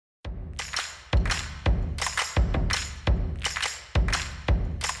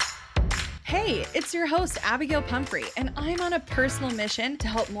Hey, it's your host, Abigail Pumphrey, and I'm on a personal mission to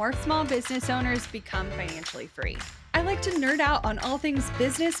help more small business owners become financially free. I like to nerd out on all things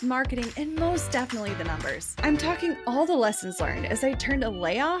business, marketing, and most definitely the numbers. I'm talking all the lessons learned as I turned a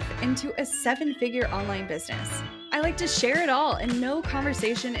layoff into a 7-figure online business. I like to share it all, and no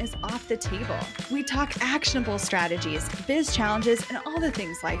conversation is off the table. We talk actionable strategies, biz challenges, and all the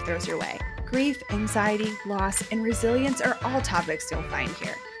things life throws your way. Grief, anxiety, loss, and resilience are all topics you'll find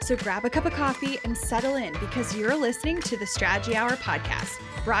here. So grab a cup of coffee and settle in because you're listening to the Strategy Hour podcast,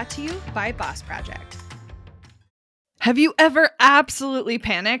 brought to you by Boss Project. Have you ever absolutely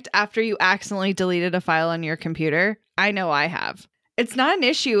panicked after you accidentally deleted a file on your computer? I know I have. It's not an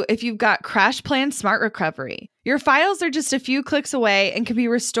issue if you've got CrashPlan Smart Recovery. Your files are just a few clicks away and can be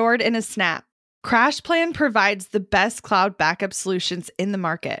restored in a snap. CrashPlan provides the best cloud backup solutions in the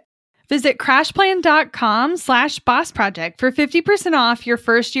market. Visit crashplan.com/bossproject for 50% off your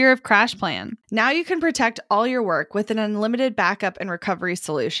first year of CrashPlan. Now you can protect all your work with an unlimited backup and recovery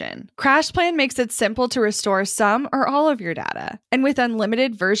solution. CrashPlan makes it simple to restore some or all of your data. And with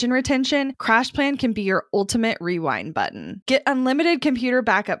unlimited version retention, CrashPlan can be your ultimate rewind button. Get unlimited computer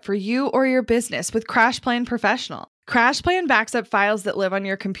backup for you or your business with CrashPlan Professional. CrashPlan backs up files that live on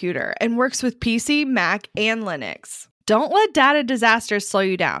your computer and works with PC, Mac, and Linux. Don't let data disasters slow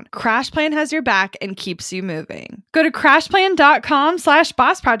you down. CrashPlan has your back and keeps you moving. Go to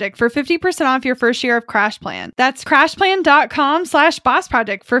crashplan.com/bossproject for 50% off your first year of CrashPlan. That's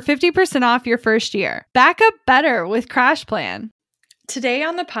crashplan.com/bossproject for 50% off your first year. Back up better with CrashPlan. Today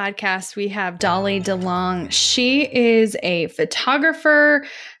on the podcast, we have Dolly DeLong. She is a photographer.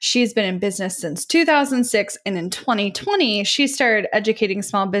 She's been in business since 2006. And in 2020, she started educating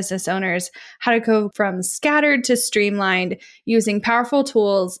small business owners how to go from scattered to streamlined using powerful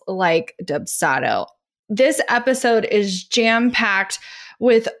tools like Dubsado. This episode is jam-packed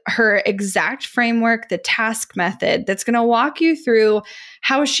with her exact framework, the task method, that's going to walk you through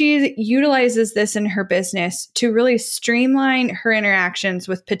how she utilizes this in her business to really streamline her interactions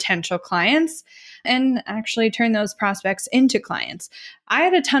with potential clients and actually turn those prospects into clients. I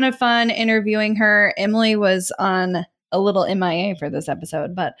had a ton of fun interviewing her. Emily was on a little MIA for this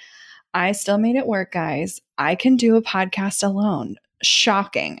episode, but I still made it work, guys. I can do a podcast alone.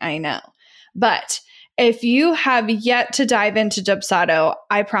 Shocking, I know. But if you have yet to dive into Dubsado,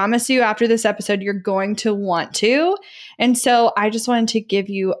 I promise you after this episode, you're going to want to. And so I just wanted to give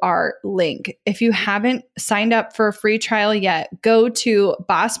you our link. If you haven't signed up for a free trial yet, go to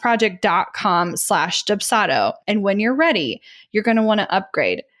bossproject.com/Dubsado. And when you're ready, you're going to want to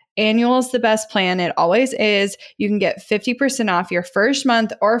upgrade. Annual is the best plan. It always is. You can get 50% off your first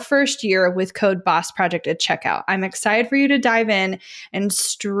month or first year with code BOSSPROJECT at checkout. I'm excited for you to dive in and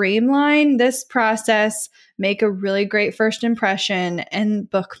streamline this process, make a really great first impression, and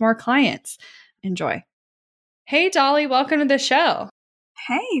book more clients. Enjoy. Hey, Dolly, welcome to the show.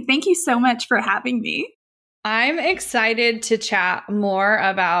 Hey, thank you so much for having me. I'm excited to chat more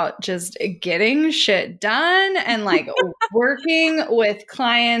about just getting shit done and like working with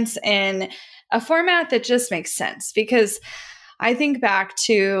clients in a format that just makes sense. Because I think back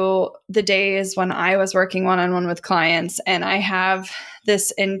to the days when I was working one-on-one with clients, and I have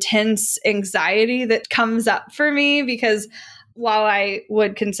this intense anxiety that comes up for me because while I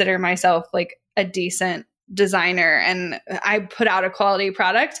would consider myself like a decent designer and I put out a quality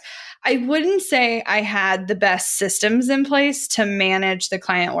product, I wouldn't say I had the best systems in place to manage the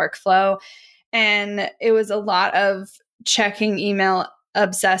client workflow. And it was a lot of checking email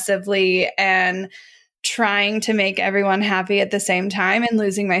obsessively and trying to make everyone happy at the same time and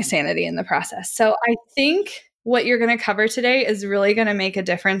losing my sanity in the process. So I think what you're going to cover today is really going to make a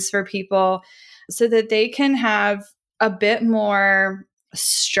difference for people so that they can have a bit more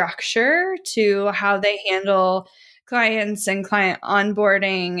structure to how they handle clients and client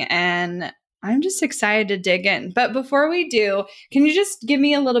onboarding. And I'm just excited to dig in. But before we do, can you just give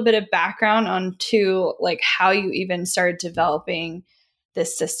me a little bit of background on to like how you even started developing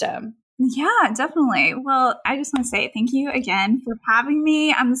this system? Yeah, definitely. Well, I just want to say thank you again for having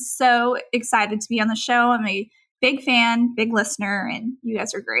me. I'm so excited to be on the show. I'm a big fan, big listener, and you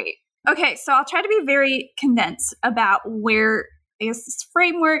guys are great. Okay, so I'll try to be very condensed about where I guess this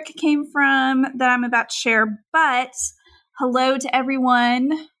framework came from that I'm about to share. But hello to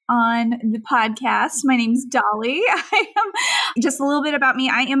everyone on the podcast. My name is Dolly. I am just a little bit about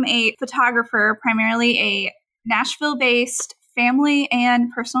me. I am a photographer, primarily a Nashville-based family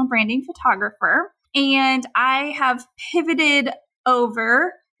and personal branding photographer. And I have pivoted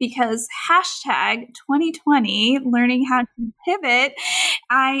over because hashtag 2020, learning how to pivot.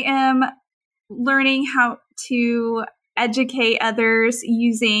 I am learning how to educate others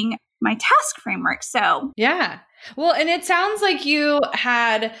using my task framework. So yeah. Well, and it sounds like you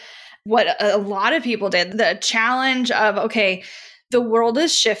had what a lot of people did, the challenge of, okay, the world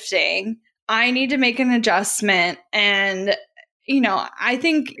is shifting. I need to make an adjustment. And, I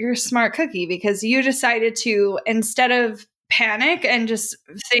think you're a smart cookie because you decided to, instead of panic and just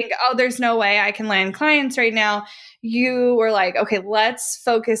think, oh, there's no way I can land clients right now, you were like, okay, let's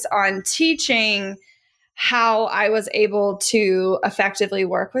focus on teaching how I was able to effectively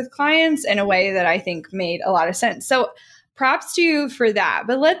work with clients in a way that I think made a lot of sense. So props to you for that.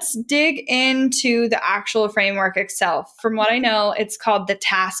 But let's dig into the actual framework itself. From what I know, it's called the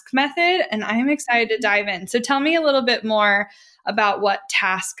task method, and I'm excited to dive in. So tell me a little bit more about what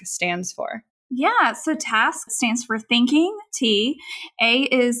task stands for. Yeah, so task stands for thinking, T. A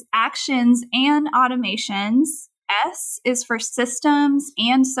is actions and automations. S is for systems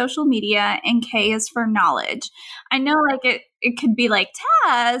and social media, and K is for knowledge. I know it could be like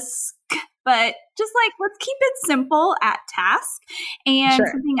task, but just let's keep it simple at task. And Sure.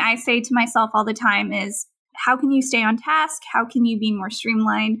 Something I say to myself all the time is, how can you stay on task? How can you be more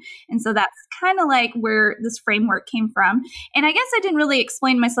streamlined? And so that's kind of where this framework came from. And I guess I didn't really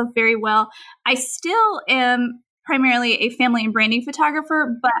explain myself very well. I still am primarily a family and branding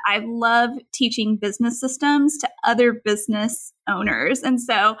photographer, but I love teaching business systems to other business owners. And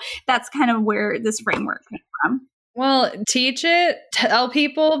so that's kind of where this framework came from. Well, teach it, tell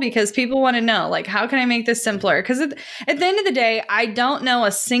people, because people want to know, how can I make this simpler? Because at the end of the day, I don't know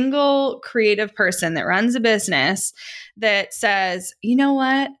a single creative person that runs a business that says, you know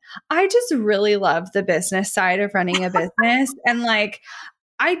what, I just really love the business side of running a business. And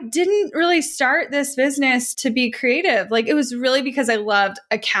I didn't really start this business to be creative. It was really because I loved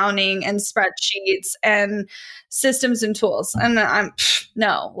accounting and spreadsheets and systems and tools. And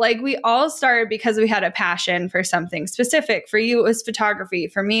no, we all started because we had a passion for something specific. For you, it was photography.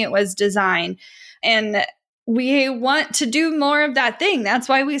 For me, it was design. And we want to do more of that thing. That's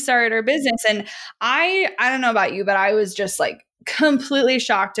why we started our business. And I don't know about you, but I was just completely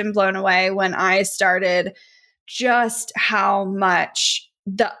shocked and blown away when I started just how much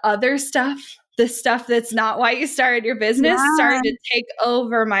the other stuff, the stuff that's not why you started your business, started to take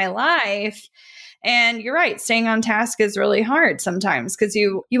over my life. And you're right, staying on task is really hard sometimes because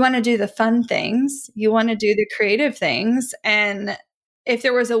you want to do the fun things, you want to do the creative things. And if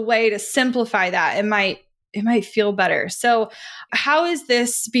there was a way to simplify that, it might feel better. So how is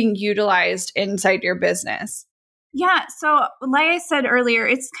this being utilized inside your business? Yeah. So like I said earlier,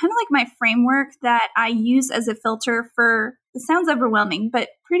 it's kind of like my framework that I use as a filter for, it sounds overwhelming, but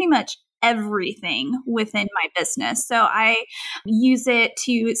pretty much everything within my business. So I use it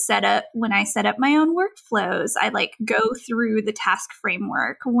to when I set up my own workflows, I go through the task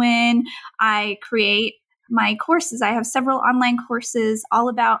framework. When I create my courses, I have several online courses all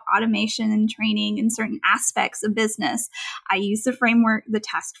about automation and training in certain aspects of business. I use the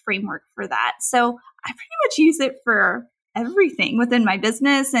task framework for that. So I pretty much use it for everything within my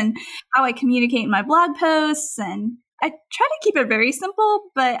business and how I communicate in my blog posts. And I try to keep it very simple,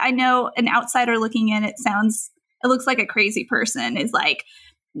 but I know an outsider looking in, it looks like a crazy person is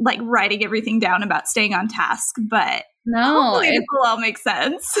writing everything down about staying on task, but no, it will all make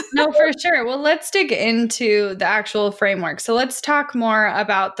sense. No, for sure. Well, let's dig into the actual framework. So let's talk more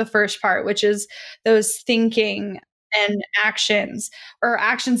about the first part, which is those thinking and actions, or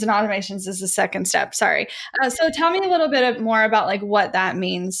actions and automations is the second step. Sorry. So tell me a little bit more about what that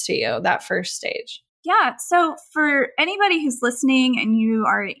means to you, that first stage. Yeah. So for anybody who's listening and you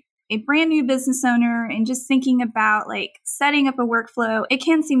are a brand new business owner and just thinking about setting up a workflow, it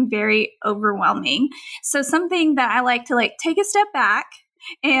can seem very overwhelming. So something that I like to take a step back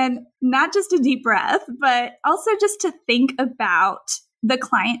and not just a deep breath, but also just to think about the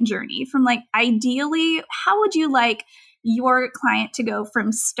client journey from ideally, how would you like your client to go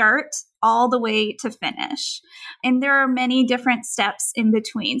from start all the way to finish? And there are many different steps in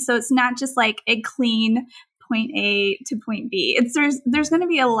between. So it's not just a clean point A to point B. There's going to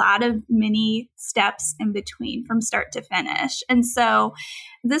be a lot of mini steps in between from start to finish. And so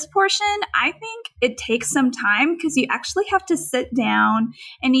this portion, I think it takes some time because you actually have to sit down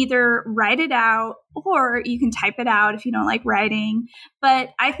and either write it out or you can type it out if you don't like writing.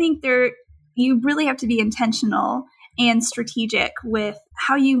 But I think you really have to be intentional and strategic with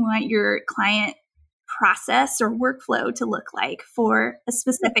how you want your client process or workflow to look like for a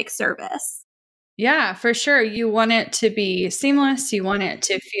specific service. Yeah, for sure. You want it to be seamless. You want it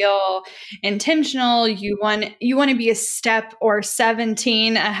to feel intentional. You want to be a step or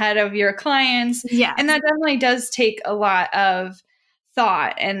 17 ahead of your clients. Yeah. And that definitely does take a lot of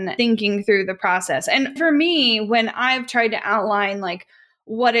thought and thinking through the process. And for me, when I've tried to outline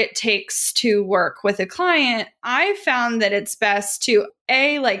what it takes to work with a client, I found that it's best to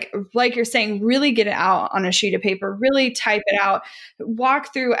like you're saying, really get it out on a sheet of paper, really type it out,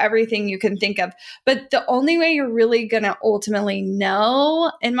 walk through everything you can think of. But the only way you're really going to ultimately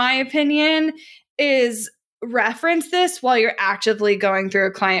know, in my opinion, is reference this while you're actively going through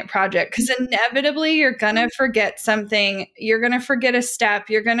a client project, because inevitably you're going to forget something. You're going to forget a step.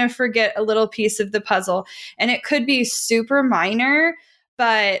 You're going to forget a little piece of the puzzle. And it could be super minor,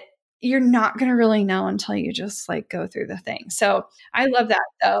 but you're not going to really know until you just like go through the thing. So I love that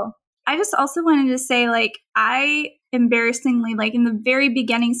though. I just also wanted to say, like, I embarrassingly, like in the very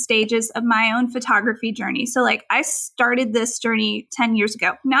beginning stages of my own photography journey. So like I started this journey 10 years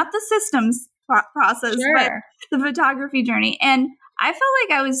ago, not the systems process, but the photography journey. And I felt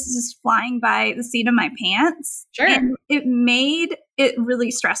like I was just flying by the seat of my pants. And it made it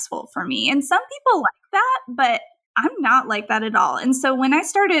really stressful for me. And some people like that, but I'm not like that at all. And so when I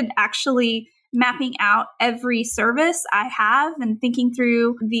started actually mapping out every service I have and thinking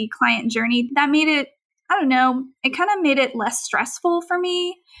through the client journey, that made it, I don't know, it kind of made it less stressful for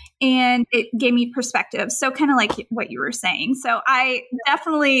me, and it gave me perspective. So kind of like what you were saying. So I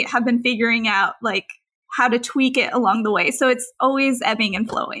definitely have been figuring out like how to tweak it along the way. So it's always ebbing and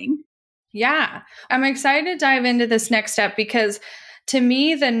flowing. Yeah. I'm excited to dive into this next step, because to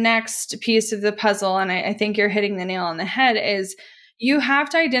me, the next piece of the puzzle, and I think you're hitting the nail on the head, is you have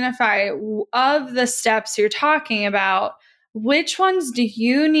to identify of the steps you're talking about, which ones do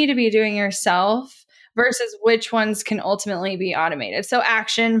you need to be doing yourself versus which ones can ultimately be automated. So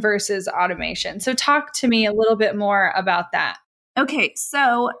action versus automation. So talk to me a little bit more about that. Okay,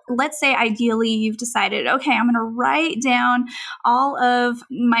 so let's say ideally you've decided, okay, I'm going to write down all of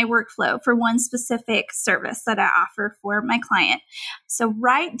my workflow for one specific service that I offer for my client. So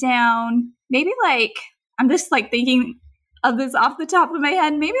write down maybe like, I'm just like thinking of this off the top of my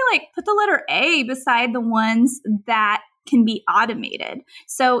head, maybe like put the letter A beside the ones that can be automated.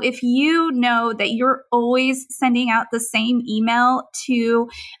 So if you know that you're always sending out the same email to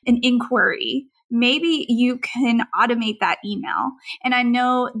an inquiry, maybe you can automate that email. And I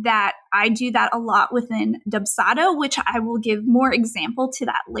know that I do that a lot within Dubsado, which I will give more example to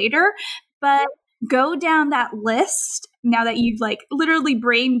that later. But go down that list now that you've like literally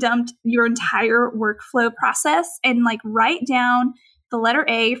brain dumped your entire workflow process, and like write down the letter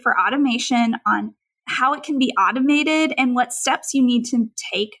A for automation on how it can be automated and what steps you need to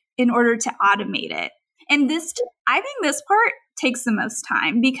take in order to automate it. And this, I think this part takes the most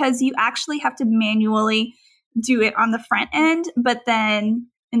time, because you actually have to manually do it on the front end, but then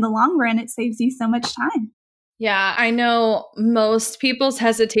in the long run, it saves you so much time. Yeah, I know most people's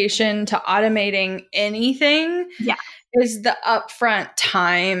hesitation to automating anything is the upfront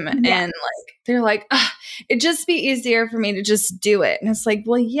time. And like, they're like, it'd just be easier for me to just do it. And it's like,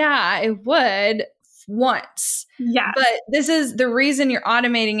 well, yeah, it would once. Yeah. But this is the reason you're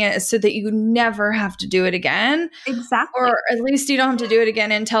automating it, is so that you never have to do it again. Exactly. Or at least you don't have to do it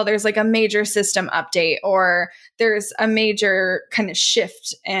again until there's like a major system update or there's a major kind of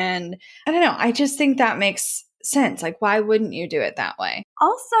shift. And I don't know, I just think that makes sense. Like, why wouldn't you do it that way?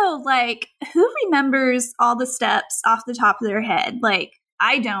 Also, like, who remembers all the steps off the top of their head? Like,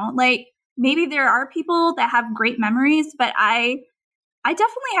 I don't. Like, maybe there are people that have great memories, but I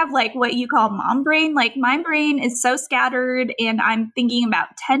definitely have like what you call mom brain. Like, my brain is so scattered and I'm thinking about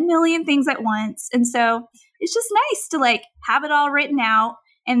 10 million things at once. And so it's just nice to like have it all written out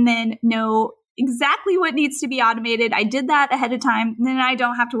and then know exactly what needs to be automated. I did that ahead of time. And then I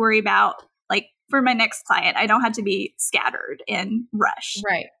don't have to worry about, like, for my next client, I don't have to be scattered and rushed.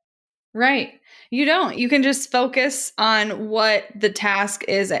 Right. You don't. You can just focus on what the task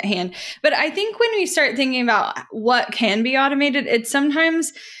is at hand. But I think when we start thinking about what can be automated, it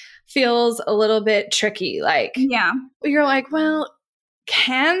sometimes feels a little bit tricky. Like, you're like, well,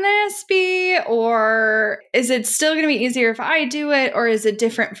 can this be, or is it still going to be easier if I do it, or is it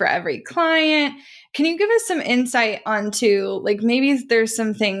different for every client? Can you give us some insight onto, like, maybe there's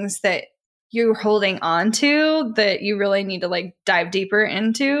some things that you're holding on to that you really need to like dive deeper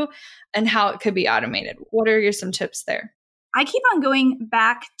into, and how it could be automated? What are some tips there? I keep on going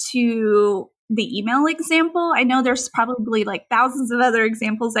back to the email example. I know there's probably like thousands of other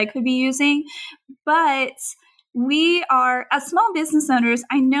examples I could be using, but we are, as small business owners,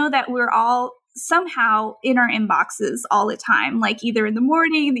 I know that we're all somehow in our inboxes all the time, like either in the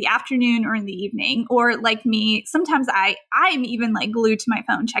morning, the afternoon, or in the evening. Or like me, sometimes I'm even like glued to my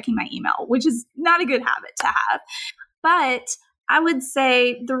phone checking my email, which is not a good habit to have. But I would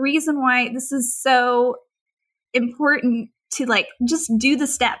say the reason why this is so important to like just do the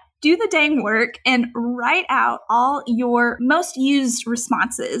step do the dang work and write out all your most used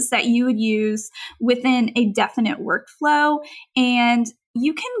responses that you would use within a definite workflow. And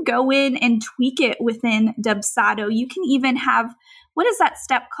you can go in and tweak it within Dubsado. You can even have, what is that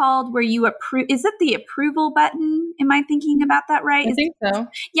step called where you approve? Is it the approval button? Am I thinking about that right? I think so.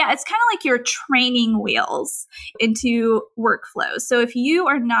 Yeah, it's kind of like your training wheels into workflows. So if you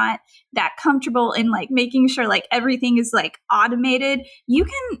are not that comfortable in like making sure like everything is like automated, you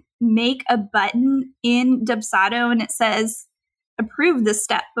can make a button in Dubsado and it says approve this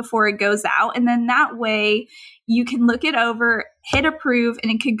step before it goes out. And then that way you can look it over, hit approve,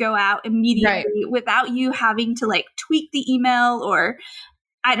 and it could go out immediately without you having to like tweak the email or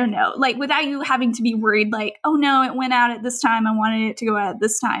I don't know, like without you having to be worried like, oh no, it went out at this time. I wanted it to go out at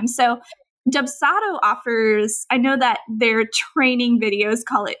this time. So Dubsado offers, I know that their training videos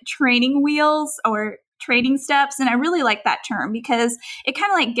call it training wheels or training steps. And I really like that term because it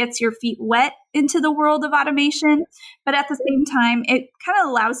kind of like gets your feet wet into the world of automation. But at the same time, it kind of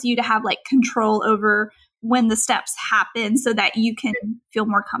allows you to have like control over when the steps happen so that you can feel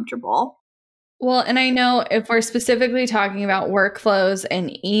more comfortable. Well, and I know if we're specifically talking about workflows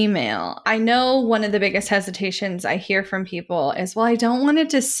and email, I know one of the biggest hesitations I hear from people is, well, I don't want it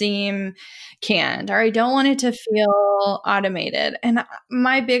to seem canned or I don't want it to feel automated. And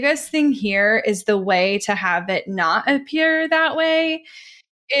my biggest thing here is the way to have it not appear that way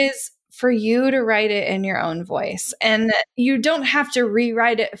is for you to write it in your own voice. And you don't have to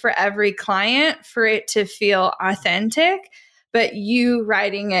rewrite it for every client for it to feel authentic. But you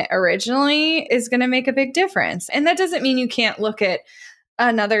writing it originally is going to make a big difference. And that doesn't mean you can't look at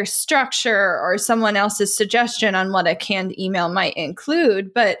another structure or someone else's suggestion on what a canned email might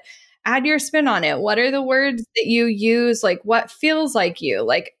include, but add your spin on it. What are the words that you use? Like what feels like you?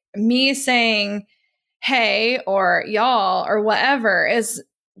 Like me saying, hey, or y'all, or whatever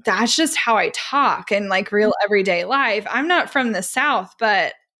that's just how I talk in like real everyday life. I'm not from the South,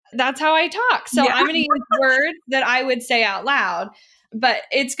 but that's how I talk. So I'm going to use words that I would say out loud, but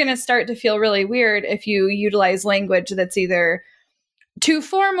it's going to start to feel really weird if you utilize language that's either too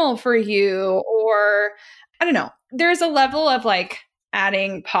formal for you or I don't know. There's a level of like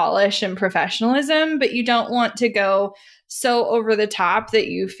adding polish and professionalism, but you don't want to go so over the top that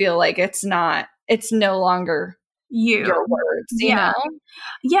you feel like it's no longer your words, you know?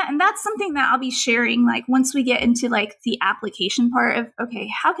 Yeah. And that's something that I'll be sharing, like once we get into like the application part of, okay,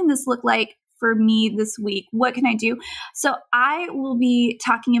 how can this look like for me this week? What can I do? So I will be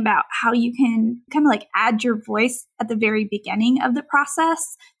talking about how you can kind of like add your voice at the very beginning of the process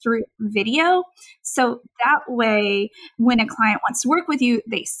through video. So that way, when a client wants to work with you,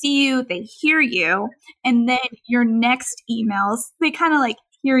 they see you, they hear you, and then your next emails, they kind of like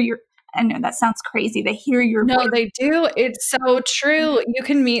hear your, I know that sounds crazy. They hear your voice. No, they do. It's so true. You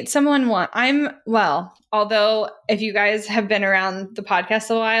can meet someone although if you guys have been around the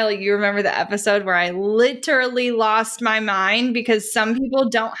podcast a while, you remember the episode where I literally lost my mind because some people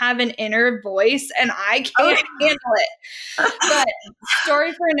don't have an inner voice and I can't handle it. But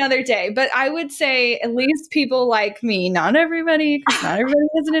story for another day. But I would say at least people like me, not everybody, because not everybody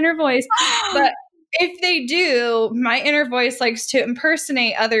has an inner voice, but if they do, my inner voice likes to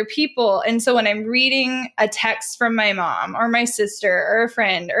impersonate other people. And so when I'm reading a text from my mom or my sister or a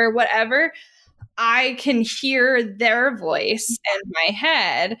friend or whatever, I can hear their voice in my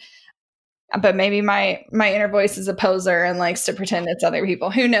head. But maybe my inner voice is a poser and likes to pretend it's other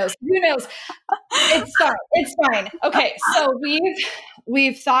people. Who knows? It's fine. It's fine. Okay. So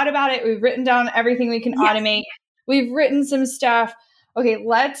we've thought about it. We've written down everything we can automate. We've written some stuff. Okay,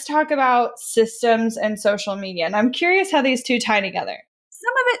 let's talk about systems and social media. And I'm curious how these two tie together.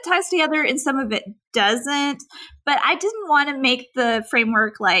 Some of it ties together and some of it doesn't. But I didn't want to make the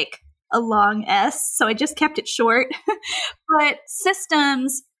framework like a long S, so I just kept it short. But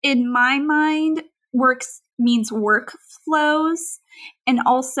systems, in my mind, means workflows, and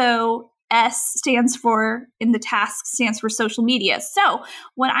also S stands for, in the task, stands for social media. So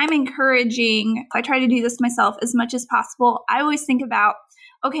when I'm encouraging, I try to do this myself as much as possible. I always think about,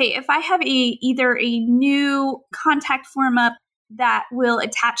 okay, if I have either a new contact form up that will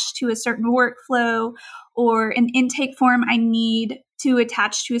attach to a certain workflow or an intake form I need to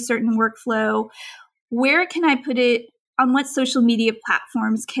attach to a certain workflow, where can I put it? On what social media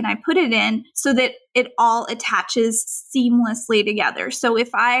platforms can I put it in so that it all attaches seamlessly together? So if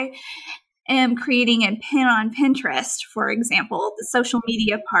I am creating a pin on Pinterest, for example, the social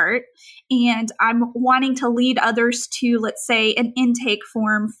media part, and I'm wanting to lead others to, let's say, an intake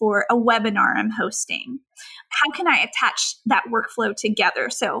form for a webinar I'm hosting, how can I attach that workflow together?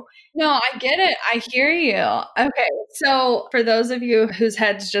 So, no, I get it. I hear you. Okay. So for those of you whose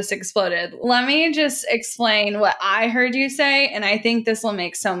heads just exploded, let me just explain what I heard you say. And I think this will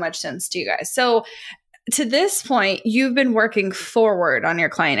make so much sense to you guys. So to this point, you've been working forward on your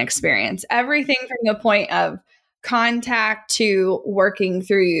client experience, everything from the point of contact to working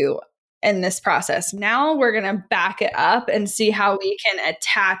through you in this process. Now we're going to back it up and see how we can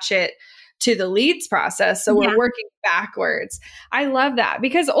attach it to the leads process. So we're working backwards. I love that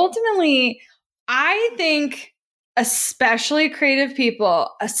because ultimately, I think especially creative people,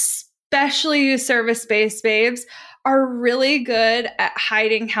 especially you service-based babes, are really good at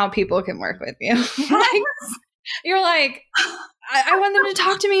hiding how people can work with you. Like, you're like, I want them to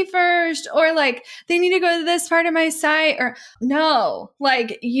talk to me first, or like they need to go to this part of my site, or no,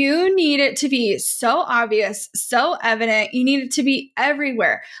 like you need it to be so obvious, so evident. You need it to be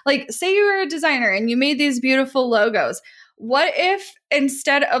everywhere. Like say you were a designer and you made these beautiful logos. What if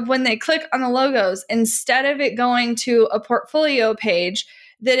instead of when they click on the logos, instead of it going to a portfolio page,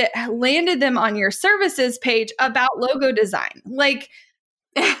 that it landed them on your services page about logo design? Like,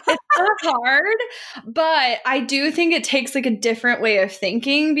 it's not hard, but I do think it takes like a different way of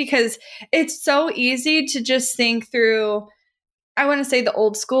thinking because it's so easy to just think through, I want to say the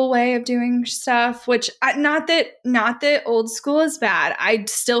old school way of doing stuff, which not that old school is bad. I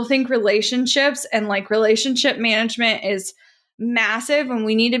still think relationships and like relationship management is massive and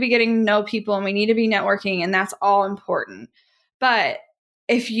we need to be getting to know people and we need to be networking and that's all important. But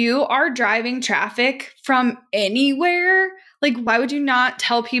if you are driving traffic from anywhere, like, why would you not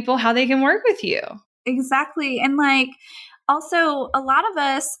tell people how they can work with you? Exactly. And like, also, a lot of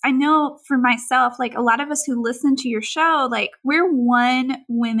us, I know for myself, like a lot of us who listen to your show, like we're one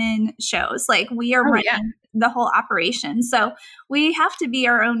women shows, like we are running the whole operation. So we have to be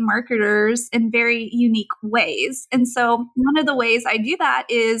our own marketers in very unique ways. And so one of the ways I do that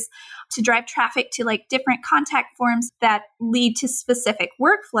is to drive traffic to like different contact forms that lead to specific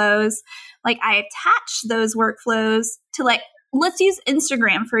workflows. Like I attach those workflows to like, let's use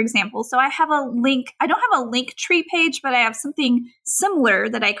Instagram, for example. So I have a link. I don't have a link tree page, but I have something similar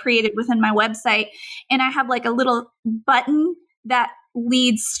that I created within my website. And I have like a little button that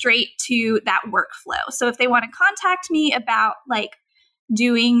leads straight to that workflow. So if they want to contact me about like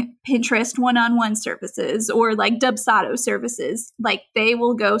doing Pinterest one-on-one services or like Dubsado services, like they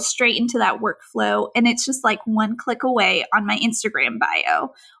will go straight into that workflow. And it's just like one click away on my Instagram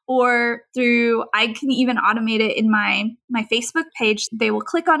bio or through, I can even automate it in my Facebook page. They will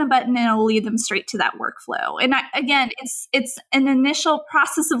click on a button and it'll lead them straight to that workflow. And again, it's an initial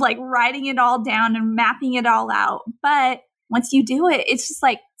process of like writing it all down and mapping it all out. But once you do it, it's just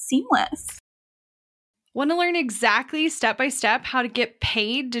like seamless. Want to learn exactly step by step how to get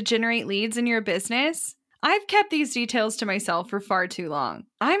paid to generate leads in your business? I've kept these details to myself for far too long.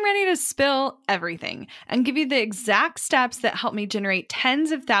 I'm ready to spill everything and give you the exact steps that help me generate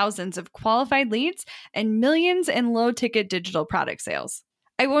tens of thousands of qualified leads and millions in low-ticket digital product sales.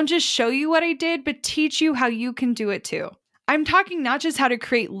 I won't just show you what I did, but teach you how you can do it too. I'm talking not just how to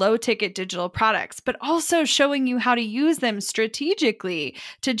create low-ticket digital products, but also showing you how to use them strategically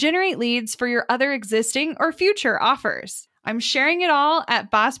to generate leads for your other existing or future offers. I'm sharing it all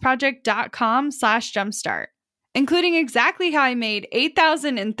at bossproject.com/jumpstart, including exactly how I made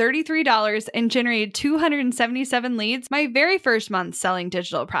 $8,033 and generated 277 leads my very first month selling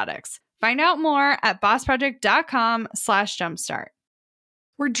digital products. Find out more at bossproject.com/jumpstart.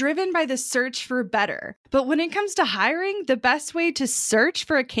 We're driven by the search for better. But when it comes to hiring, the best way to search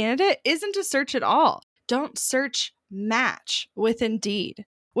for a candidate isn't to search at all. Don't search, match with Indeed.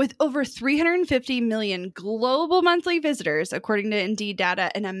 With over 350 million global monthly visitors, according to Indeed data,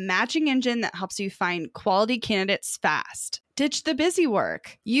 and a matching engine that helps you find quality candidates fast. Ditch the busy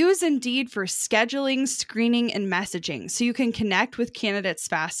work. Use Indeed for scheduling, screening, and messaging so you can connect with candidates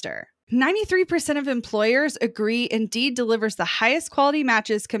faster. 93% of employers agree Indeed delivers the highest quality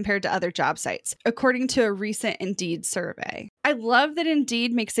matches compared to other job sites, according to a recent Indeed survey. I love that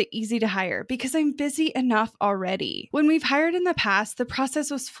Indeed makes it easy to hire because I'm busy enough already. When we've hired in the past, the process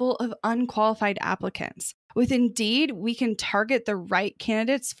was full of unqualified applicants. With Indeed, we can target the right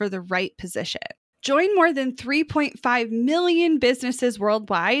candidates for the right position. Join more than 3.5 million businesses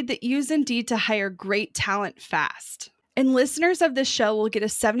worldwide that use Indeed to hire great talent fast. And listeners of this show will get a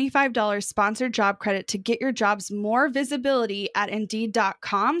 $75 sponsored job credit to get your jobs more visibility at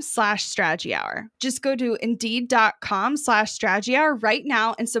Indeed.com/Strategy Hour. Just go to Indeed.com/Strategy Hour right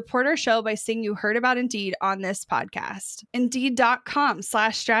now and support our show by saying you heard about Indeed on this podcast.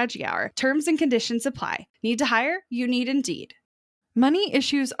 Indeed.com/Strategy Hour. Terms and conditions apply. Need to hire? You need Indeed. Money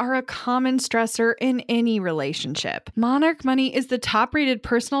issues are a common stressor in any relationship. Monarch Money is the top-rated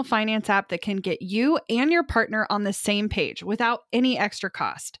personal finance app that can get you and your partner on the same page without any extra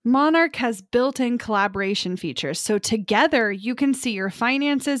cost. Monarch has built-in collaboration features, so together you can see your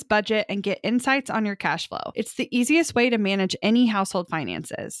finances, budget, and get insights on your cash flow. It's the easiest way to manage any household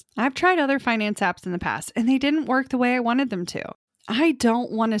finances. I've tried other finance apps in the past, and they didn't work the way I wanted them to. I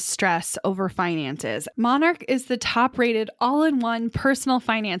don't want to stress over finances. Monarch is the top-rated all-in-one personal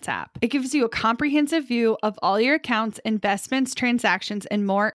finance app. It gives you a comprehensive view of all your accounts, investments, transactions, and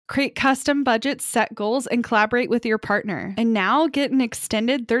more. Create custom budgets, set goals, and collaborate with your partner. And now get an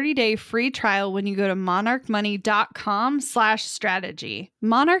extended 30-day free trial when you go to monarchmoney.com/strategy.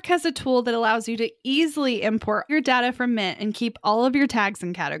 Monarch has a tool that allows you to easily import your data from Mint and keep all of your tags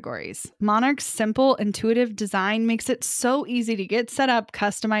and categories. Monarch's simple, intuitive design makes it so easy to get set up,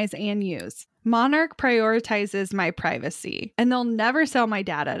 customize, and use. Monarch prioritizes my privacy, and they'll never sell my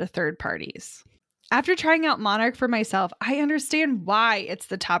data to third parties. After trying out Monarch for myself, I understand why it's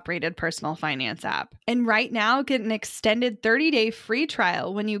the top-rated personal finance app. And right now, get an extended 30-day free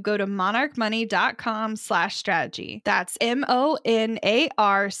trial when you go to monarchmoney.com/strategy. That's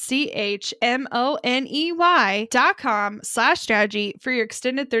monarchmoney.com/strategy for your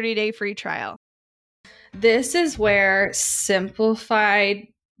extended 30-day free trial. This is where simplified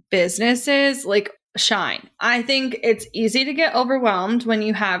businesses shine. I think it's easy to get overwhelmed when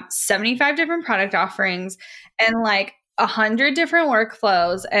you have 75 different product offerings and 100 different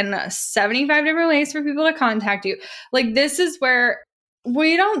workflows and 75 different ways for people to contact you. This is where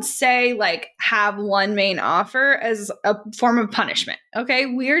we don't say have one main offer as a form of punishment. Okay.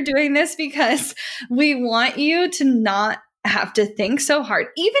 We're doing this because we want you to not have to think so hard,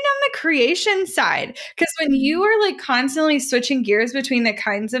 even on the creation side. Because when you are constantly switching gears between the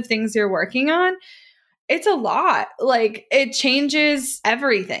kinds of things you're working on, it's a lot. It changes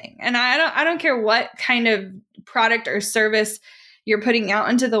everything. And I don't care what kind of product or service you're putting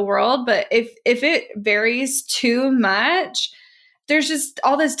out into the world, but if it varies too much, there's just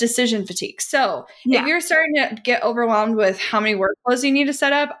all this decision fatigue. So if you're starting to get overwhelmed with how many workflows you need to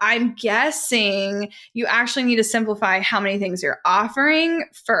set up, I'm guessing you actually need to simplify how many things you're offering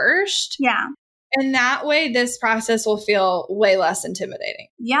first. Yeah. And that way, this process will feel way less intimidating.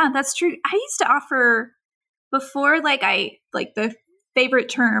 Yeah, that's true. I used to offer before, the favorite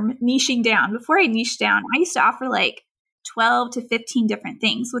term, niching down. Before I niched down, I used to offer 12 to 15 different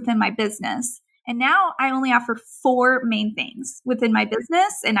things within my business. And now I only offer 4 main things within my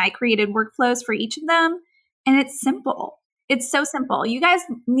business, and I created workflows for each of them. And it's simple. It's so simple. You guys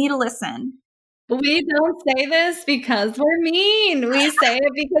need to listen. We don't say this because we're mean. We say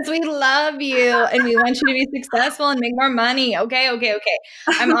it because we love you and we want you to be successful and make more money. Okay.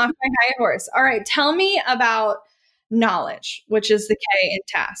 I'm off my high horse. All right. Tell me about knowledge, which is the K in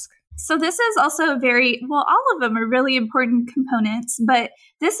task. So this is also all of them are really important components, but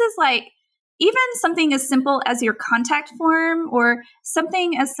this is even something as simple as your contact form or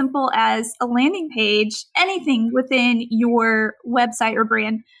something as simple as a landing page, anything within your website or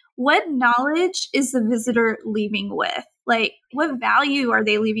brand. What knowledge is the visitor leaving with? What value are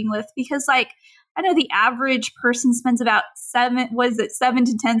they leaving with? Because I know the average person spends about 7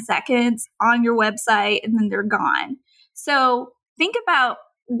 to 10 seconds on your website and then they're gone. So think about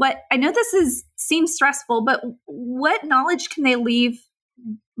I know this seems stressful, but what knowledge can they leave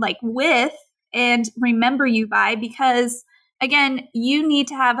with and remember you by? Because again, you need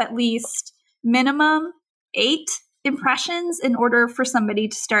to have at least minimum 8 impressions in order for somebody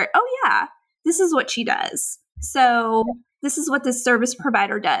to start, oh yeah, this is what she does. So this is what this service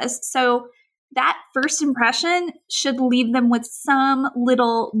provider does. So that first impression should leave them with some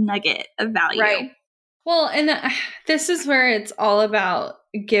little nugget of value. Right. Well, and this is where it's all about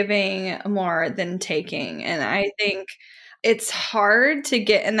giving more than taking. And I think it's hard to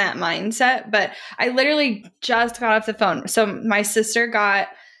get in that mindset, but I literally just got off the phone. So my sister got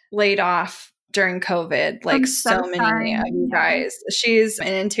laid off during COVID, so many of you guys. She's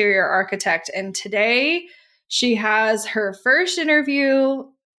an interior architect, and today she has her first interview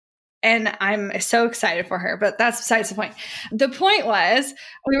And I'm so excited for her, but that's besides the point. The point was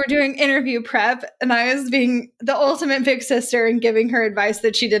we were doing interview prep and I was being the ultimate big sister and giving her advice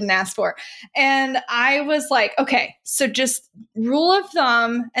that she didn't ask for. And I was like, okay, so just rule of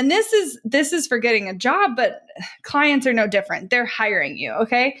thumb, and this is for getting a job, but clients are no different. They're hiring you,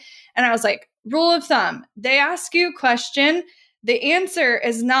 okay? And I was like, rule of thumb, they ask you a question, the answer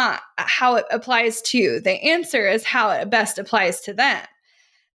is not how it applies to you. The answer is how it best applies to them.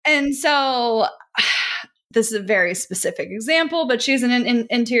 And so this is a very specific example, but she's an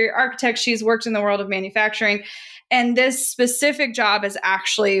interior architect. She's worked in the world of manufacturing. And this specific job is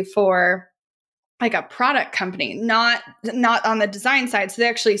actually for like a product company, not on the design side. So they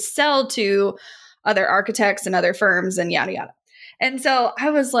actually sell to other architects and other firms and yada, yada. And so I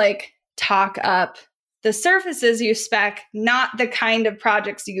was like, talk up the surfaces you spec, not the kind of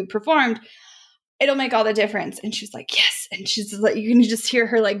projects you performed. It'll make all the difference. And she's like, yes. And she's like, you can just hear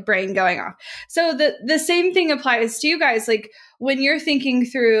her like brain going off. So the same thing applies to you guys. Like when you're thinking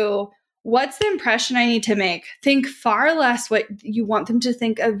through what's the impression I need to make, think far less what you want them to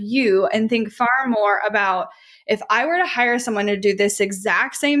think of you and think far more about if I were to hire someone to do this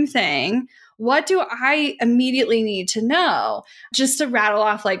exact same thing, what do I immediately need to know? Just to rattle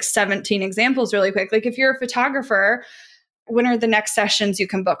off like 17 examples really quick. Like if you're a photographer, when are the next sessions you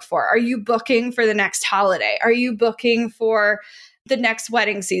can book for? Are you booking for the next holiday? Are you booking for the next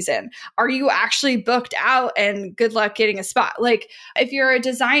wedding season? Are you actually booked out and good luck getting a spot? Like if you're a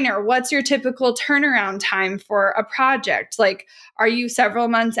designer, what's your typical turnaround time for a project? Like, are you several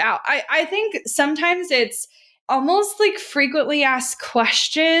months out? I think sometimes it's almost like frequently asked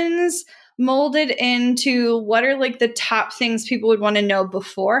questions molded into what are like the top things people would want to know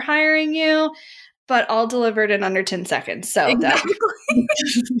before hiring you, but all delivered in under 10 seconds. So exactly.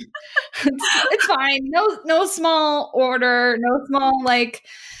 It's fine. No small order, no small, like,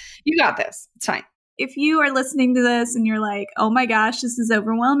 you got this. It's fine. If you are listening to this and you're like, oh my gosh, this is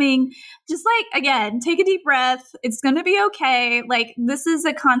overwhelming, just like, again, take a deep breath. It's going to be okay. Like, this is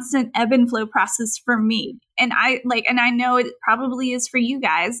a constant ebb and flow process for me. And I know it probably is for you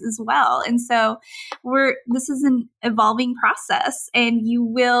guys as well. And so this is an evolving process, and you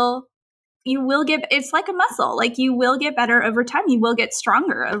will get, it's like a muscle. Like, you will get better over time. You will get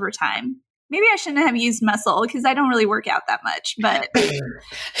stronger over time. Maybe I shouldn't have used muscle because I don't really work out that much, but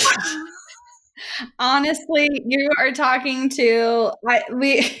honestly, you are talking to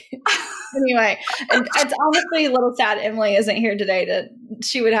anyway. It's honestly a little sad Emily isn't here today.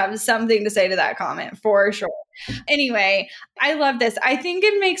 She would have something to say to that comment for sure. Anyway, I love this. I think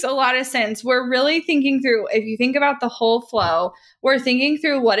it makes a lot of sense. We're really thinking through, if you think about the whole flow, we're thinking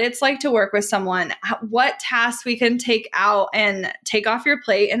through what it's like to work with someone, what tasks we can take out and take off your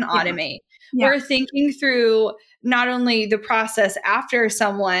plate and automate. Yeah. We're thinking through not only the process after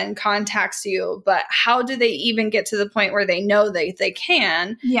someone contacts you, but how do they even get to the point where they know they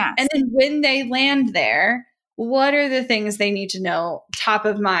can? Yes. And then when they land there, what are the things they need to know top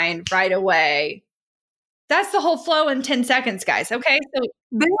of mind right away? That's the whole flow in 10 seconds, guys. Okay. So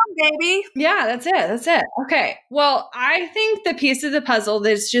boom, baby. Yeah, that's it. Okay. Well, I think the piece of the puzzle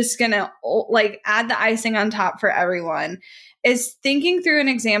that's just going to like add the icing on top for everyone is thinking through an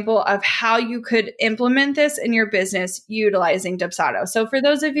example of how you could implement this in your business utilizing Dubsado. So for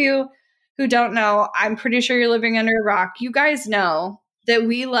those of you who don't know, I'm pretty sure you're living under a rock. You guys know that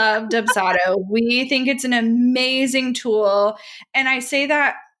we love Dubsado. We think it's an amazing tool. And I say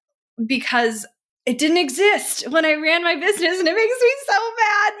that because it didn't exist when I ran my business, and it makes me so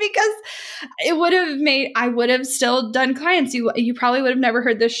mad because I would have still done clients. You probably would have never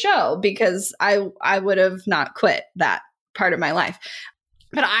heard this show because I would have not quit that part of my life.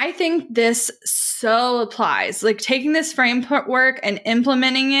 But I think this so applies. Like taking this framework and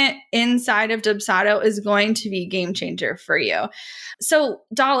implementing it inside of Dubsado is going to be a game changer for you. So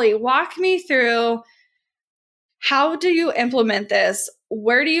Dolly, walk me through, how do you implement this?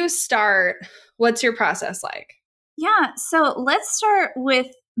 Where do you start? What's your process like? Yeah. So let's start with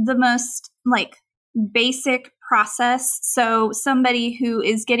the most like basic process. So somebody who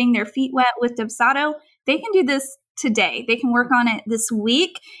is getting their feet wet with Dubsado, they can do this today. They can work on it this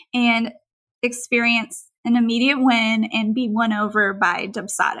week and experience an immediate win and be won over by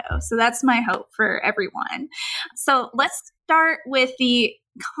Dubsado. So that's my hope for everyone. So let's start with the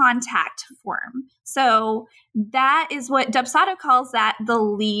contact form. So that is what Dubsado calls that the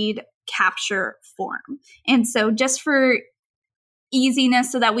lead capture form. And so just for easiness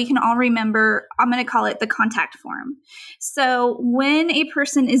so that we can all remember, I'm going to call it the contact form. So when a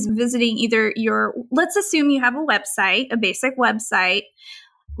person is visiting either let's assume you have a website, a basic website.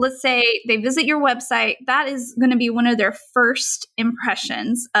 let's say they visit your website, that is going to be one of their first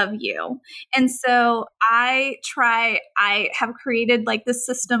impressions of you. And so I have created like this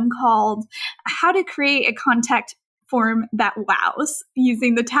system called how to create a contact form that wows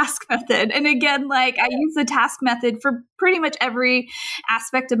using the task method. And again, like I use the task method for pretty much every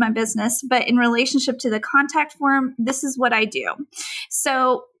aspect of my business, but in relationship to the contact form, this is what I do.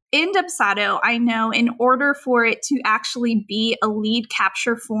 So in Dubsado, I know in order for it to actually be a lead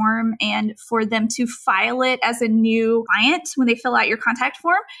capture form and for them to file it as a new client when they fill out your contact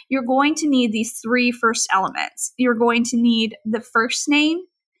form, you're going to need these three first elements. You're going to need the first name,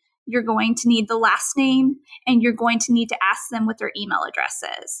 you're going to need the last name, and you're going to need to ask them what their email address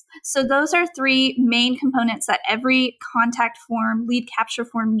is. So those are three main components that every contact form, lead capture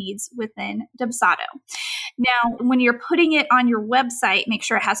form needs within Dubsado. Now, when you're putting it on your website, make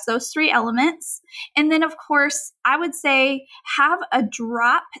sure it has those three elements. And then, of course, I would say have a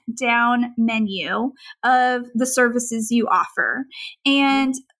drop down menu of the services you offer.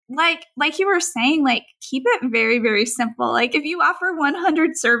 And like you were saying, like keep it very, very simple. Like if you offer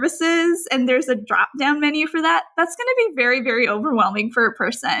 100 services and there's a drop down menu for that, that's going to be very, very overwhelming for a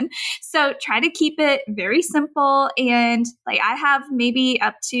person. So try to keep it very simple. And like I have maybe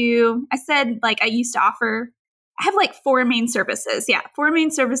up to, I said like I used to offer, I have like 4 main services. Yeah, 4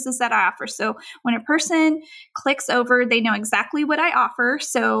 main services that I offer. So when a person clicks over, they know exactly what I offer.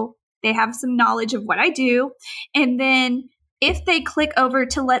 So they have some knowledge of what I do. And then if they click over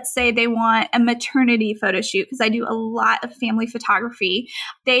to, let's say they want a maternity photo shoot, because I do a lot of family photography,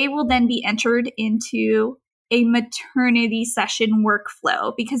 they will then be entered into a maternity session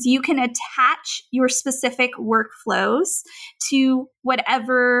workflow because you can attach your specific workflows to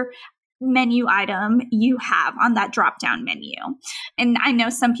whatever menu item you have on that drop-down menu. And I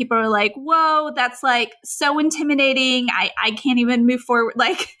know some people are like, whoa, that's like so intimidating. I can't even move forward.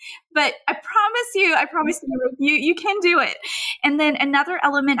 Like, but I promise you can do it. And then another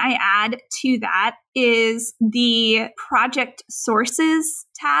element I add to that is the project sources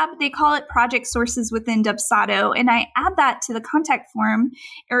tab. They call it project sources within Dubsado. And I add that to the contact form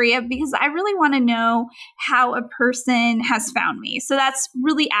area because I really want to know how a person has found me. So that's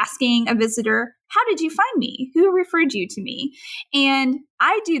really asking a visitor, how did you find me? Who referred you to me? And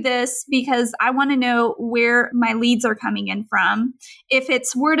I do this because I want to know where my leads are coming in from. If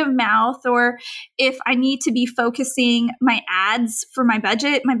it's word of mouth, or if I need to be focusing my ads for my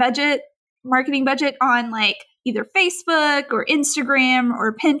marketing budget on like either Facebook or Instagram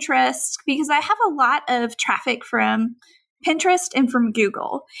or Pinterest, because I have a lot of traffic from Pinterest and from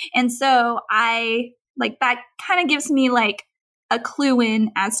Google. And so I like that kind of gives me like a clue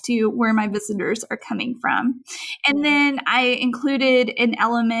in as to where my visitors are coming from. And then I included an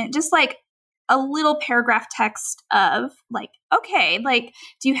element, just like a little paragraph text of like, okay, like,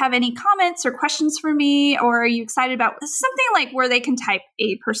 do you have any comments or questions for me? Or are you excited about something like where they can type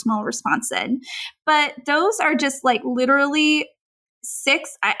a personal response in? But those are just like literally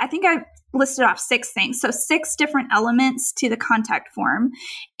 6, I think I listed off 6 things. So 6 different elements to the contact form.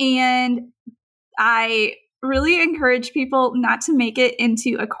 And I really encourage people not to make it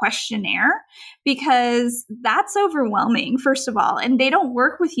into a questionnaire because that's overwhelming, first of all, and they don't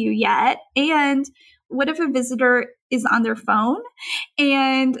work with you yet. And what if a visitor is on their phone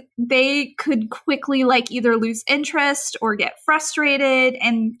and they could quickly like either lose interest or get frustrated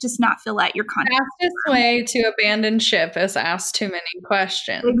and just not fill out your contact? Fastest way to abandon ship is ask too many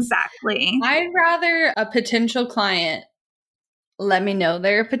questions. Exactly. I'd rather a potential client let me know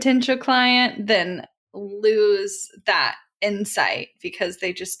they're a potential client than lose that insight because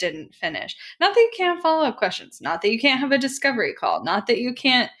they just didn't finish. Not that you can't follow up questions, not that you can't have a discovery call, not that you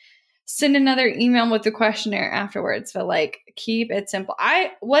can't send another email with the questionnaire afterwards, but like keep it simple.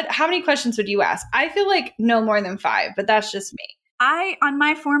 How many questions would you ask? I feel like no more than 5, but that's just me. On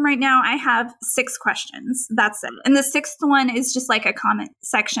my form right now, I have 6 questions. That's it. And the 6th one is just like a comment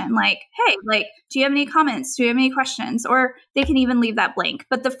section. Like, hey, like, do you have any comments? Do you have any questions? Or they can even leave that blank.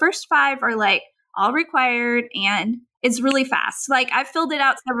 But the first 5 are like all required and it's really fast. Like I've filled it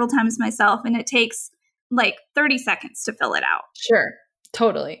out several times myself and it takes like 30 seconds to fill it out. Sure.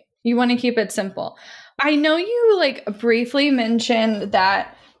 Totally. You want to keep it simple. I know you like briefly mentioned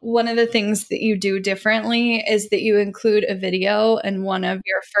that one of the things that you do differently is that you include a video in one of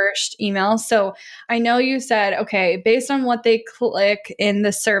your first emails. So I know you said, okay, based on what they click in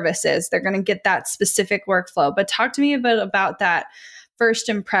the services, they're going to get that specific workflow. But talk to me a bit about that first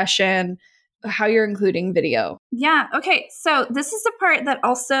impression how you're including video. Yeah. Okay. So this is the part that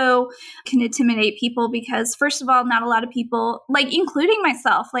also can intimidate people because, first of all, not a lot of people, like including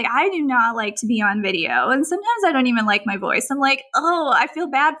myself, like I do not like to be on video. And sometimes I don't even like my voice. I'm like, oh, I feel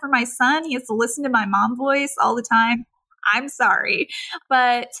bad for my son. He has to listen to my mom voice all the time. I'm sorry.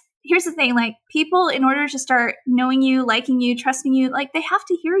 But here's the thing, like people, in order to start knowing you, liking you, trusting you, like they have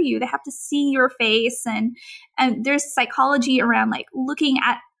to hear you. They have to see your face. And there's psychology around like looking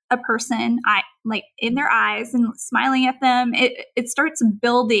at a person, like in their eyes and smiling at them. It starts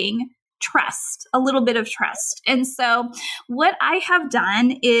building trust, a little bit of trust. And so what I have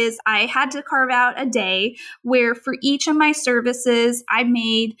done is I had to carve out a day where for each of my services, I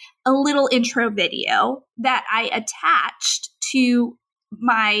made a little intro video that I attached to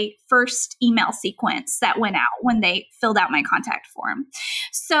my first email sequence that went out when they filled out my contact form.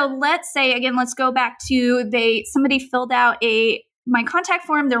 So let's say, again, let's go back to somebody filled out my contact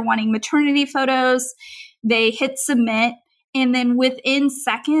form. They're wanting maternity photos. They hit submit. And then within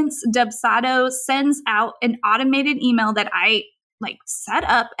seconds, Dubsado sends out an automated email that I like set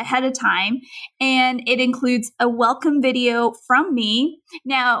up ahead of time. And it includes a welcome video from me.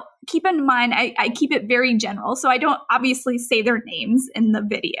 Now, keep in mind, I keep it very general. So I don't obviously say their names in the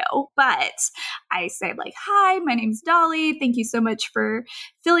video, but I say like, hi, my name's Dolly. Thank you so much for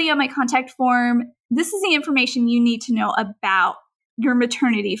filling out my contact form. This is the information you need to know about your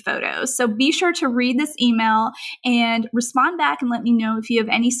maternity photos. So be sure to read this email and respond back and let me know if you have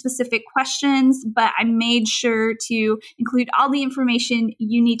any specific questions. But I made sure to include all the information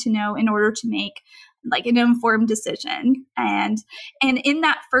you need to know in order to make like an informed decision. And in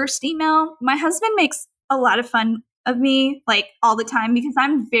that first email, my husband makes a lot of fun of me like all the time because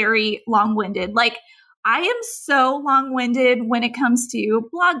I'm very long-winded. Like I am so long-winded when it comes to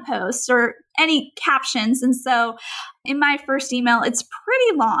blog posts or any captions. And so in my first email, it's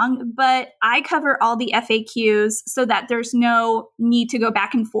pretty long, but I cover all the FAQs so that there's no need to go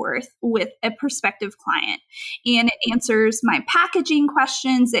back and forth with a prospective client. And it answers my packaging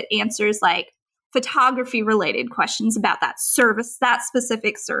questions. It answers like photography related questions about that service, that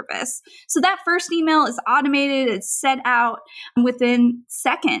specific service. So that first email is automated. It's sent out within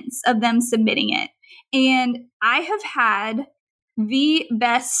seconds of them submitting it. And I have had the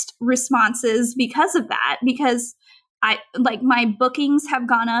best responses because of that, because my bookings have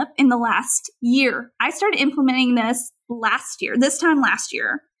gone up in the last year. I started implementing this this time last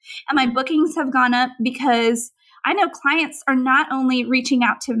year, and my bookings have gone up because I know clients are not only reaching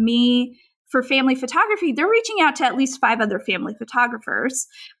out to me for family photography, they're reaching out to at least 5 other family photographers.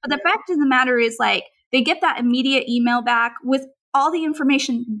 But the fact of the matter is like they get that immediate email back with all the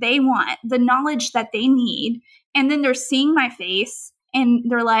information they want, the knowledge that they need. And then they're seeing my face and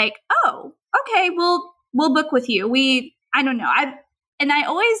they're like, oh, okay, we'll book with you. I don't know. I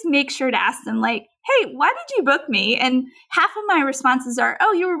always make sure to ask them like, hey, why did you book me? And half of my responses are,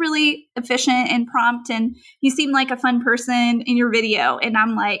 oh, you were really efficient and prompt and you seem like a fun person in your video. And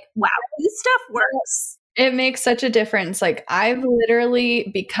I'm like, wow, this stuff works. It makes such a difference. Like I've literally,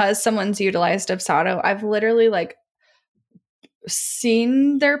 because someone's utilized Dubsado, I've literally like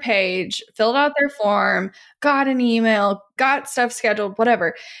seen their page, filled out their form, got an email, got stuff scheduled,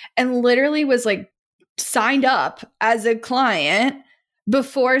 whatever, and literally was like signed up as a client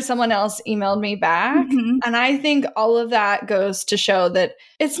before someone else emailed me back. Mm-hmm. And I think all of that goes to show that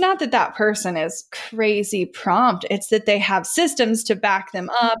it's not that that person is crazy prompt. It's that they have systems to back them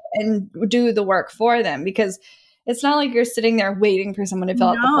up and do the work for them, because it's not like you're sitting there waiting for someone to fill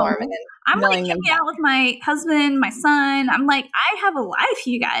out the form and then I'm like hanging out with my husband, my son. I'm like, I have a life,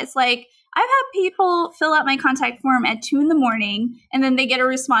 you guys. Like I've had people fill out my contact form at 2 a.m. and then they get a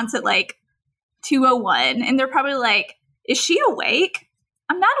response at like 2:01 and they're probably like, is she awake?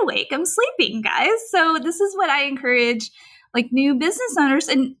 I'm not awake. I'm sleeping, guys. So this is what I encourage like new business owners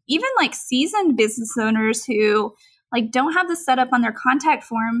and even like seasoned business owners who like don't have this set up on their contact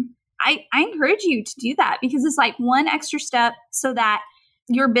form. I encourage you to do that because it's like one extra step so that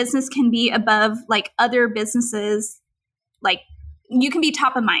your business can be above like other businesses. Like you can be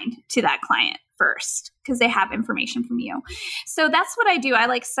top of mind to that client first because they have information from you. So that's what I do. I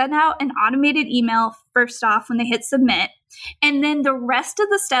like send out an automated email first off when they hit submit. And then the rest of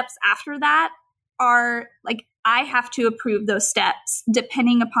the steps after that are like, I have to approve those steps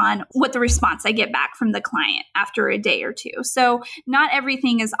depending upon what the response I get back from the client after a day or two. So not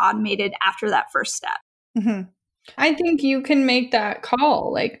everything is automated after that first step. Mm-hmm. I think you can make that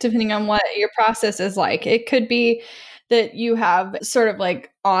call, like depending on what your process is like. It could be that you have sort of like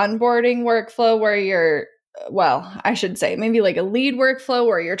onboarding workflow where you're well, I should say maybe like a lead workflow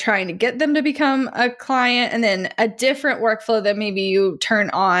where you're trying to get them to become a client, and then a different workflow that maybe you turn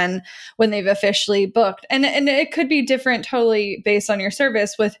on when they've officially booked. And it could be different totally based on your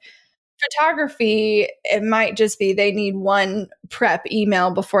service. With photography, it might just be they need one prep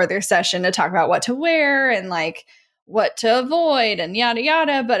email before their session to talk about what to wear and like what to avoid and yada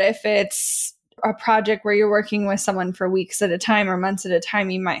yada. But if it's a project where you're working with someone for weeks at a time or months at a time,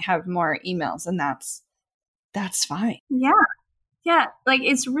 you might have more emails, and that's fine. Yeah. Yeah. Like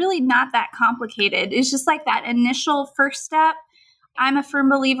it's really not that complicated. It's just like that initial first step. I'm a firm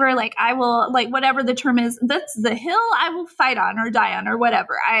believer, like I will, like whatever the term is, that's the hill I will fight on or die on or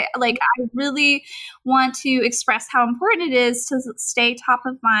whatever. I really want to express how important it is to stay top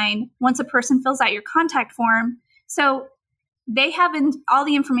of mind once a person fills out your contact form. So they have all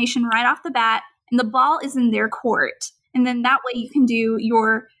the information right off the bat, and the ball is in their court. And then that way you can do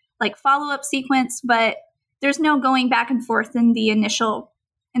your like follow-up sequence, but there's no going back and forth in the initial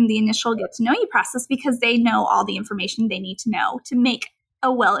get to know you process, because they know all the information they need to know to make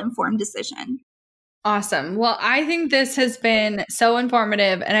a well-informed decision. Awesome. Well, I think this has been so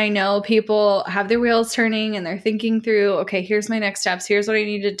informative, and I know people have their wheels turning and they're thinking through, okay, here's my next steps. Here's what I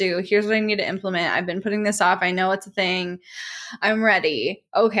need to do. Here's what I need to implement. I've been putting this off. I know it's a thing. I'm ready.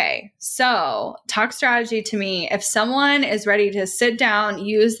 Okay. So talk strategy to me. If someone is ready to sit down,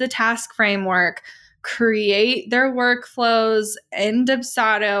 use the task framework, create their workflows in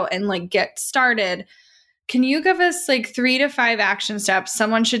Dubsado and like get started, can you give us like 3 to 5 action steps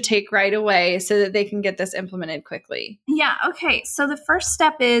someone should take right away so that they can get this implemented quickly? Yeah. Okay. So the first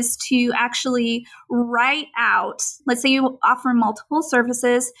step is to actually write out, let's say you offer multiple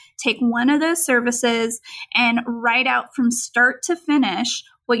services, take one of those services and write out from start to finish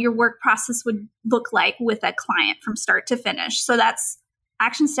what your work process would look like with a client from start to finish. So that's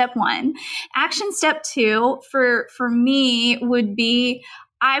action step 1. Action step 2 for me would be,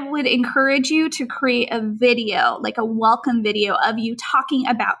 I would encourage you to create a video, like a welcome video of you talking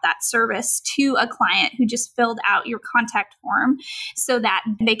about that service to a client who just filled out your contact form so that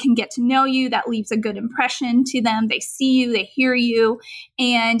they can get to know you. That leaves a good impression to them. They see you, they hear you,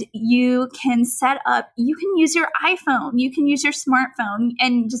 and you can you can use your iPhone, you can use your smartphone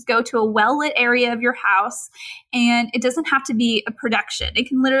and just go to a well-lit area of your house. And it doesn't have to be a production. It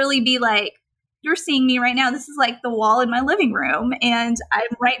can literally be like, you're seeing me right now. This is like the wall in my living room, and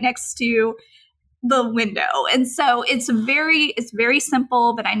I'm right next to the window. And so it's very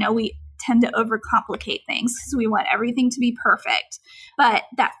simple, but I know we tend to overcomplicate things because we want everything to be perfect. But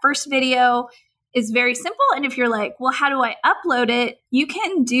that first video is very simple. And if you're like, well, how do I upload it? You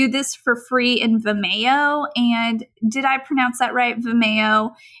can do this for free in Vimeo. And did I pronounce that right?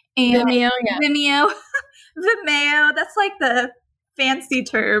 Vimeo. And Vimeo, yeah. Vimeo. That's like the fancy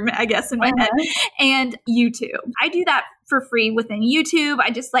term, I guess, in my head. And YouTube. I do that for free within YouTube.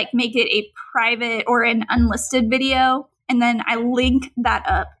 I just like make it a private or an unlisted video. And then I link that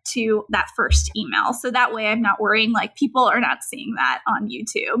up to that first email. So that way I'm not worrying like people are not seeing that on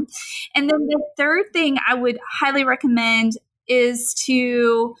YouTube. And then the third thing I would highly recommend is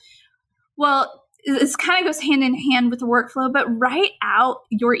this kind of goes hand in hand with the workflow, but write out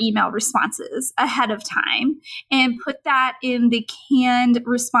your email responses ahead of time and put that in the canned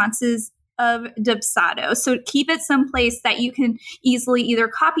responses of Dubsado. So keep it someplace that you can easily either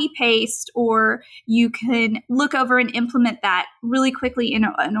copy paste, or you can look over and implement that really quickly in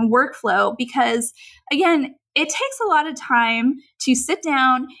a workflow. Because again, it takes a lot of time to sit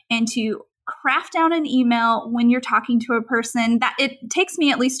down and to craft down an email when you're talking to a person. That it takes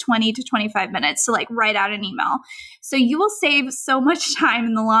me at least 20 to 25 minutes to like write out an email. So you will save so much time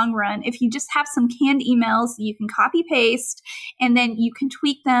in the long run if you just have some canned emails you can copy paste, and then you can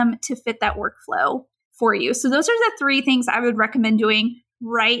tweak them to fit that workflow for you. So those are the 3 things I would recommend doing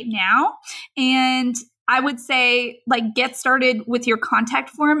right now. And I would say like get started with your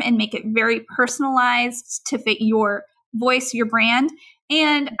contact form and make it very personalized to fit your voice, your brand.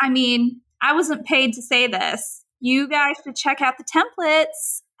 And I mean, I wasn't paid to say this. You guys should check out the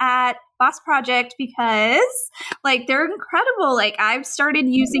templates at Boss Project because like they're incredible. Like I've started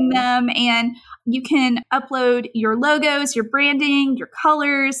using them, and you can upload your logos, your branding, your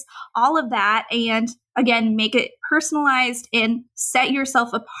colors, all of that. And again, make it personalized and set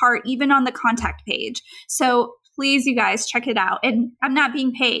yourself apart even on the contact page. So please, you guys, check it out. And I'm not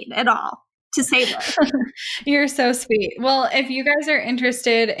being paid at all to say this. You're so sweet. Well, if you guys are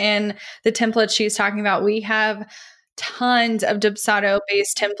interested in the templates she's talking about, we have tons of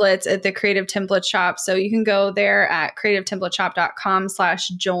Dubsado-based templates at the Creative Template Shop. So you can go there at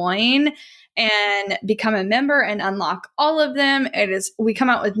creativetemplateshop.com/join and become a member and unlock all of them. We come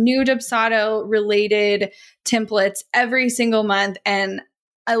out with new Dubsado related templates every single month, and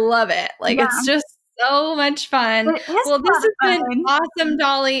I love it. Like, Yeah. it's just so much fun. It is Well, this has been fun. awesome,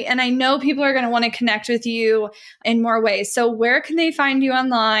 Dolly. And I know people are going to want to connect with you in more ways. So where can they find you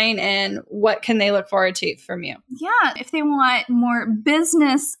online, and what can they look forward to from you? Yeah, if they want more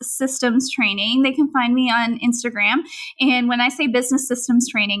business systems training, they can find me on Instagram. And when I say business systems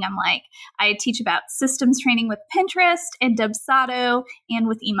training, I teach about systems training with Pinterest and Dubsado and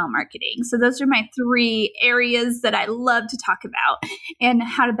with email marketing. So those are my 3 areas that I love to talk about, and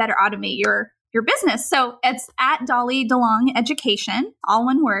how to better automate your business. So it's at Dolly DeLong Education, all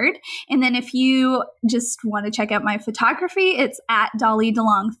one word. And then if you just want to check out my photography, it's at Dolly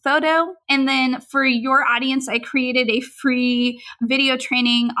DeLong Photo. And then for your audience, I created a free video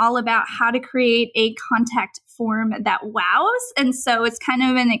training all about how to create a contact form that wows. And so it's kind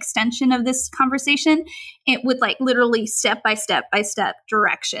of an extension of this conversation, it with like literally step by step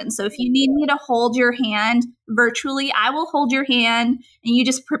direction. So if you need me to hold your hand virtually, I will hold your hand, and you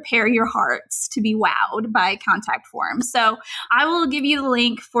just prepare your hearts to be wowed by contact form. So I will give you the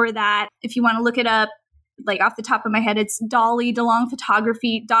link for that. If you want to look it up, like off the top of my head, it's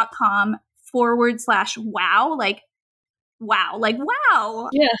dollydelongphotography.com/wow. Like wow.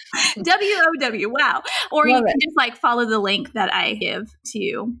 Yeah. WOW, wow. Or you can just like follow the link that I give to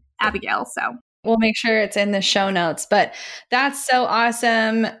you, Abigail. So we'll make sure it's in the show notes. But that's so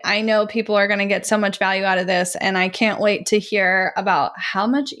awesome. I know people are going to get so much value out of this, and I can't wait to hear about how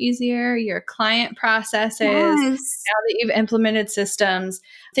much easier your client process is now that you've implemented systems.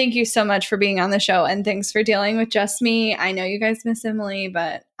 Thank you so much for being on the show, and thanks for dealing with just me. I know you guys miss Emily,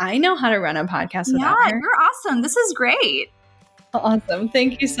 but I know how to run a podcast without her. Yeah, you're awesome. This is great. Awesome.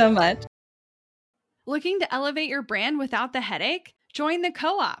 Thank you so much. Looking to elevate your brand without the headache? Join the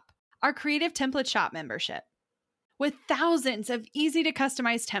Co-op, our creative template shop membership. With thousands of easy to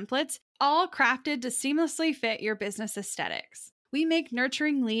customize templates, all crafted to seamlessly fit your business aesthetics, we make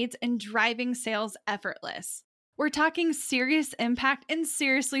nurturing leads and driving sales effortless. We're talking serious impact and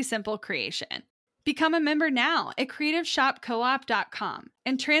seriously simple creation. Become a member now at creativeshopcoop.com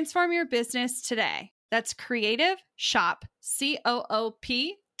and transform your business today. That's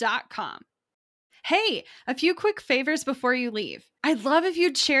creativeshopcoop.com. Hey, a few quick favors before you leave. I'd love if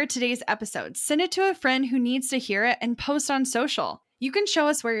you'd share today's episode, send it to a friend who needs to hear it, and post on social. You can show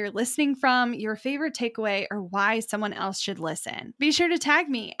us where you're listening from, your favorite takeaway, or why someone else should listen. Be sure to tag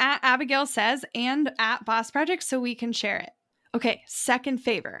me at Abigail Says and at Boss Project so we can share it. Okay, second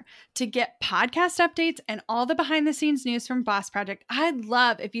favor, to get podcast updates and all the behind the scenes news from Boss Project, I'd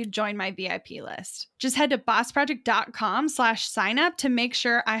love if you'd join my VIP list. Just head to bossproject.com/sign up to make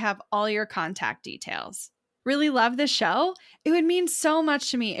sure I have all your contact details. Really love the show? It would mean so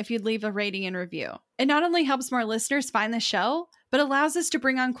much to me if you'd leave a rating and review. It not only helps more listeners find the show, but allows us to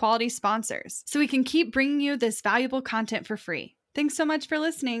bring on quality sponsors so we can keep bringing you this valuable content for free. Thanks so much for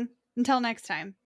listening. Until next time.